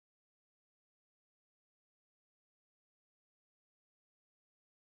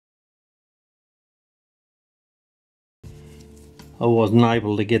I wasn't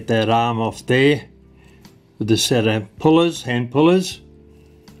able to get that arm off there with the set of pullers, hand pullers.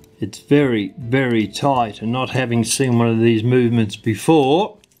 It's very, very tight, and not having seen one of these movements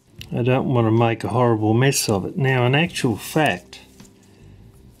before, I don't want to make a horrible mess of it. Now, in actual fact,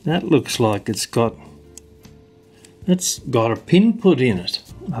 that looks like it's got a pin put in it,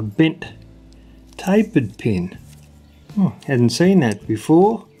 a bent, tapered pin. Oh, hadn't seen that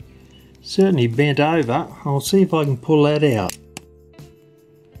before. Certainly bent over. I'll see if I can pull that out.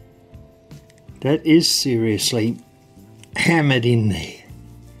 That is seriously hammered in there.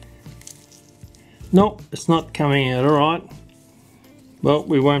 Nope, it's not coming out all right. Well,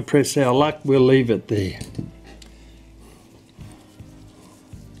 we won't press our luck, we'll leave it there.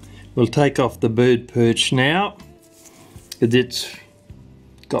 We'll take off the bird perch now, because it's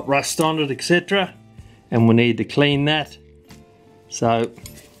got rust on it, etc. And we need to clean that. So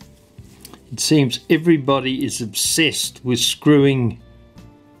it seems everybody is obsessed with screwing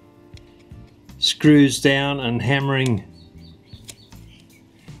screws down and hammering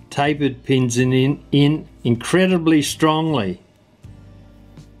tapered pins in incredibly strongly.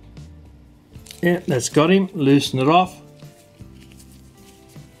 Yeah, that's got him. Loosen it off.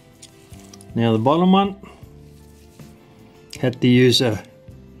 Now the bottom one, had to use a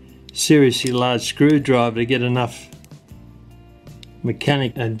seriously large screwdriver to get enough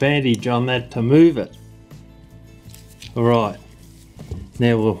mechanic advantage on that to move it. Alright,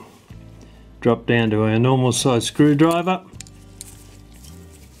 now we'll drop down to our normal size screwdriver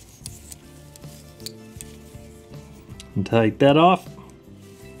and take that off.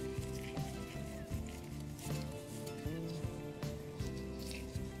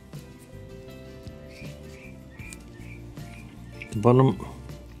 The bottom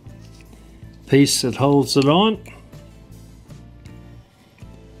piece that holds it on.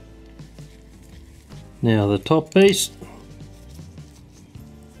 Now the top piece.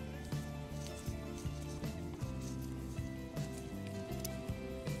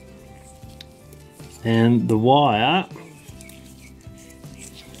 And the wire,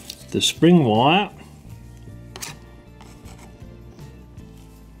 the spring wire,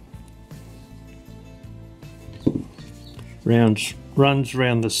 runs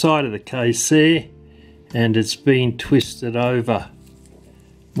around the side of the case there, and it's been twisted over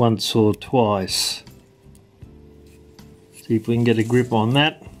once or twice. See if we can get a grip on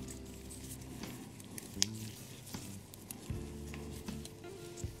that.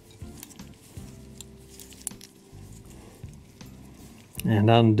 And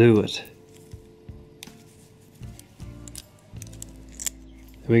undo it.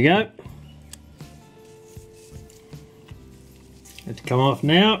 There we go. It's come off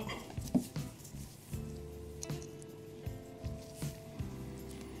now.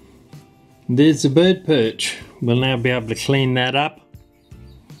 There's the bird perch. We'll now be able to clean that up.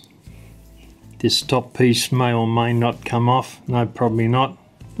 This top piece may or may not come off. No, probably not.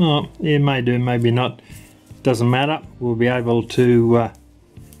 Oh, yeah, may do, maybe not. Doesn't matter. We'll be able to, a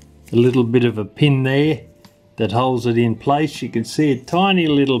little bit of a pin there that holds it in place. You can see a tiny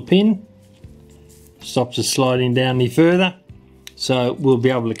little pin. Stops it sliding down any further. So we'll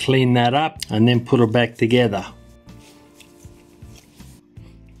be able to clean that up and then put it back together.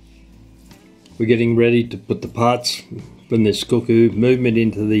 We're getting ready to put the parts from this Cuckoo movement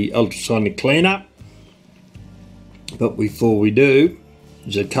into the ultrasonic cleaner. But before we do,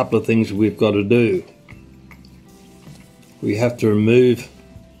 there's a couple of things we've got to do. We have to remove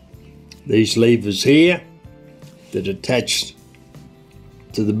these levers here that are attached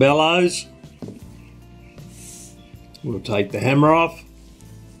to the bellows. We'll take the hammer off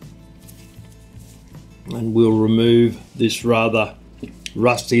and we'll remove this rather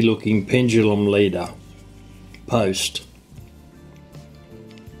rusty looking pendulum leader post.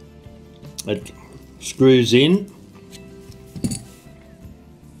 It screws in,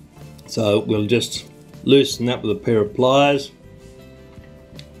 so we'll just loosen that with a pair of pliers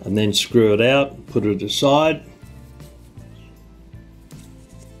and then screw it out, put it aside.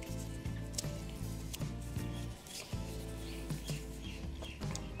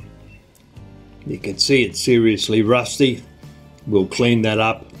 You can see it's seriously rusty. We'll clean that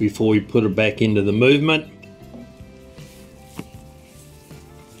up before we put it back into the movement.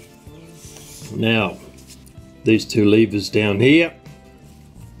 Now, these two levers down here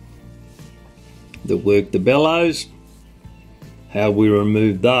that work the bellows, how we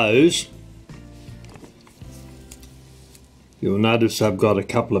remove those. You'll notice I've got a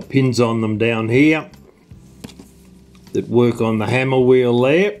couple of pins on them down here that work on the hammer wheel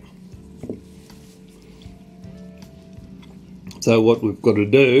there. So what we've got to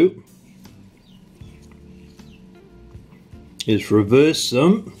do is reverse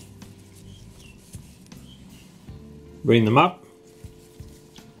them, bring them up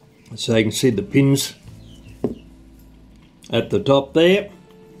so you can see the pins at the top there.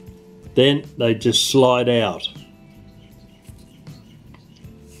 Then they just slide out.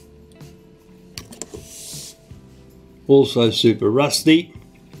 Also super rusty.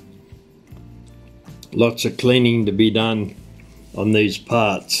 Lots of cleaning to be done on these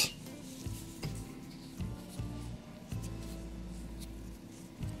parts.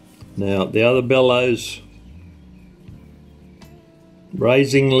 Now the other bellows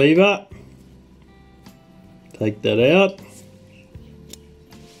raising lever, take that out.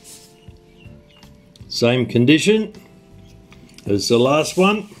 Same condition as the last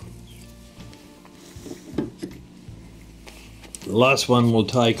one. The last one we'll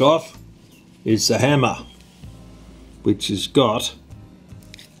take off is the hammer, which has got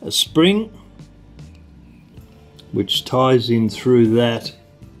a spring which ties in through that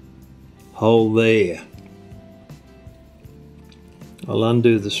hole there. I'll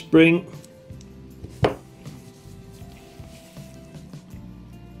undo the spring.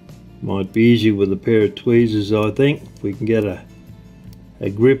 Might be easier with a pair of tweezers, I think, if we can get a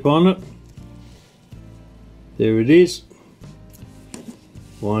grip on it. There it is.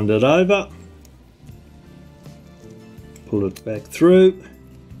 Wind it over. Pull it back through.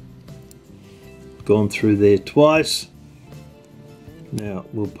 Gone through there twice. Now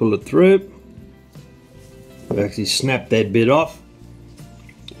we'll pull it through. We've actually snapped that bit off,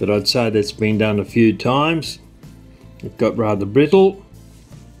 but I'd say that's been done a few times. It got rather brittle.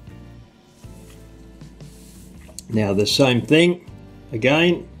 Now the same thing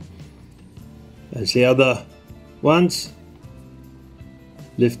again as the other ones.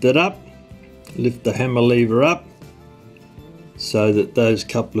 Lift it up, lift the hammer lever up so that those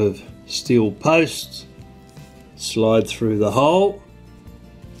couple of steel posts slide through the hole.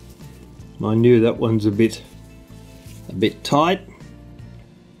 I knew that one's a bit tight,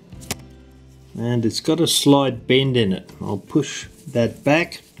 and it's got a slight bend in it. I'll push that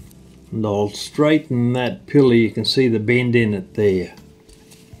back and I'll straighten that pillar. You can see the bend in it there.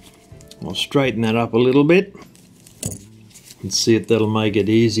 I'll straighten that up a little bit and see if that'll make it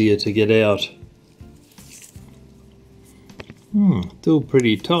easier to get out. Still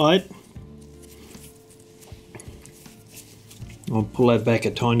pretty tight. I'll pull that back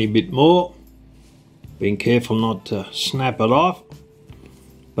a tiny bit more, being careful not to snap it off,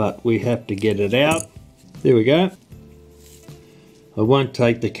 but we have to get it out. There we go. I won't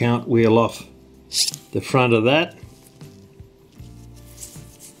take the count wheel off the front of that.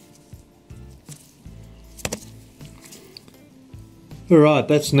 Alright,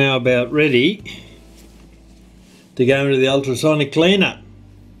 that's now about ready to go into the ultrasonic cleaner.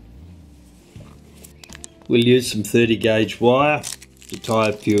 We'll use some 30 gauge wire to tie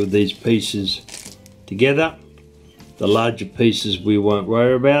a few of these pieces together. The larger pieces we won't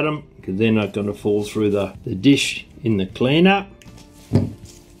worry about them because they're not going to fall through the dish in the cleaner.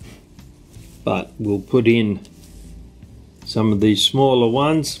 But we'll put in some of these smaller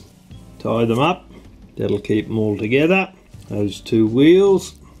ones, tie them up. That'll keep them all together. Those two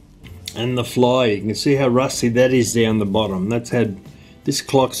wheels and the fly. You can see how rusty that is down the bottom. This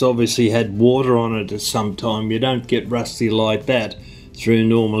clock's obviously had water on it at some time. You don't get rusty like that through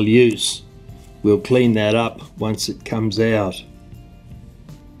normal use. We'll clean that up once it comes out.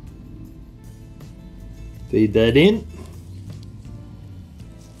 Feed that in.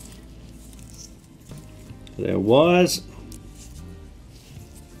 Our wires.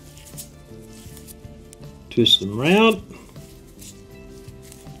 Twist them round.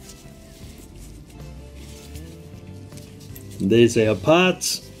 There's our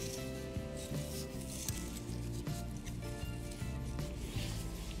parts.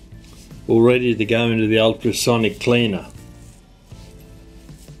 All ready to go into the ultrasonic cleaner.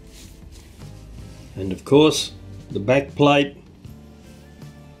 And of course, the back plate,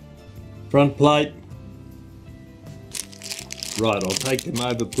 front plate. Right, I'll take them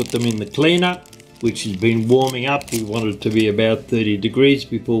over, put them in the cleaner, which has been warming up. We want it to be about 30 degrees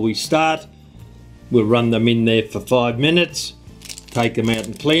before we start. We'll run them in there for 5 minutes, take them out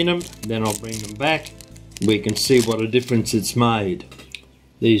and clean them, then I'll bring them back. We can see what a difference it's made.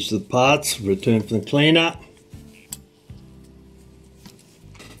 These are the parts returned from the cleaner.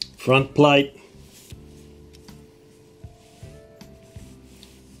 Front plate,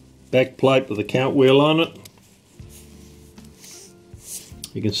 back plate with a count wheel on it.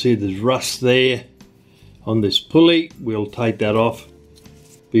 You can see there's rust there on this pulley. We'll take that off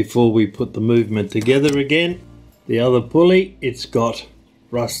before we put the movement together again. The other pulley, it's got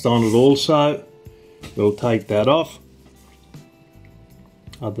rust on it also. We'll take that off.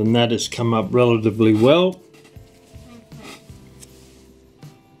 Other than that, it's come up relatively well.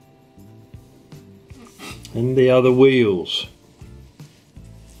 And the other wheels.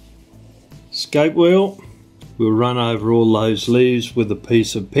 Scape wheel, we'll run over all those leaves with a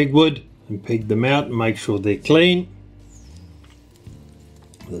piece of pegwood and peg them out and make sure they're clean.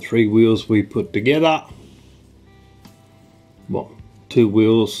 The 3 wheels we put together, well, 2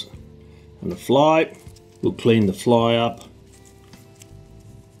 wheels and a fly, we'll clean the fly up.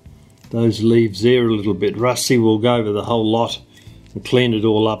 Those leaves there are a little bit rusty, we'll go over the whole lot and clean it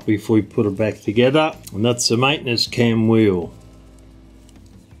all up before we put it back together. And that's the maintenance cam wheel.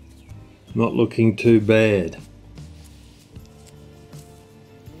 Not looking too bad.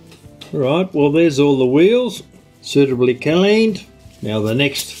 Alright, well there's all the wheels, suitably cleaned. Now the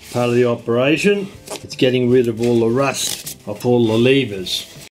next part of the operation, it's getting rid of all the rust off all the levers.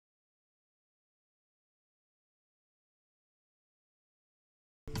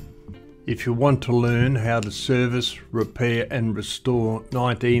 If you want to learn how to service, repair and restore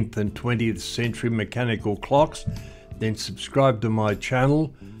 19th and 20th century mechanical clocks, then subscribe to my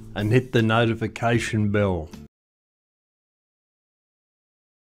channel and hit the notification bell.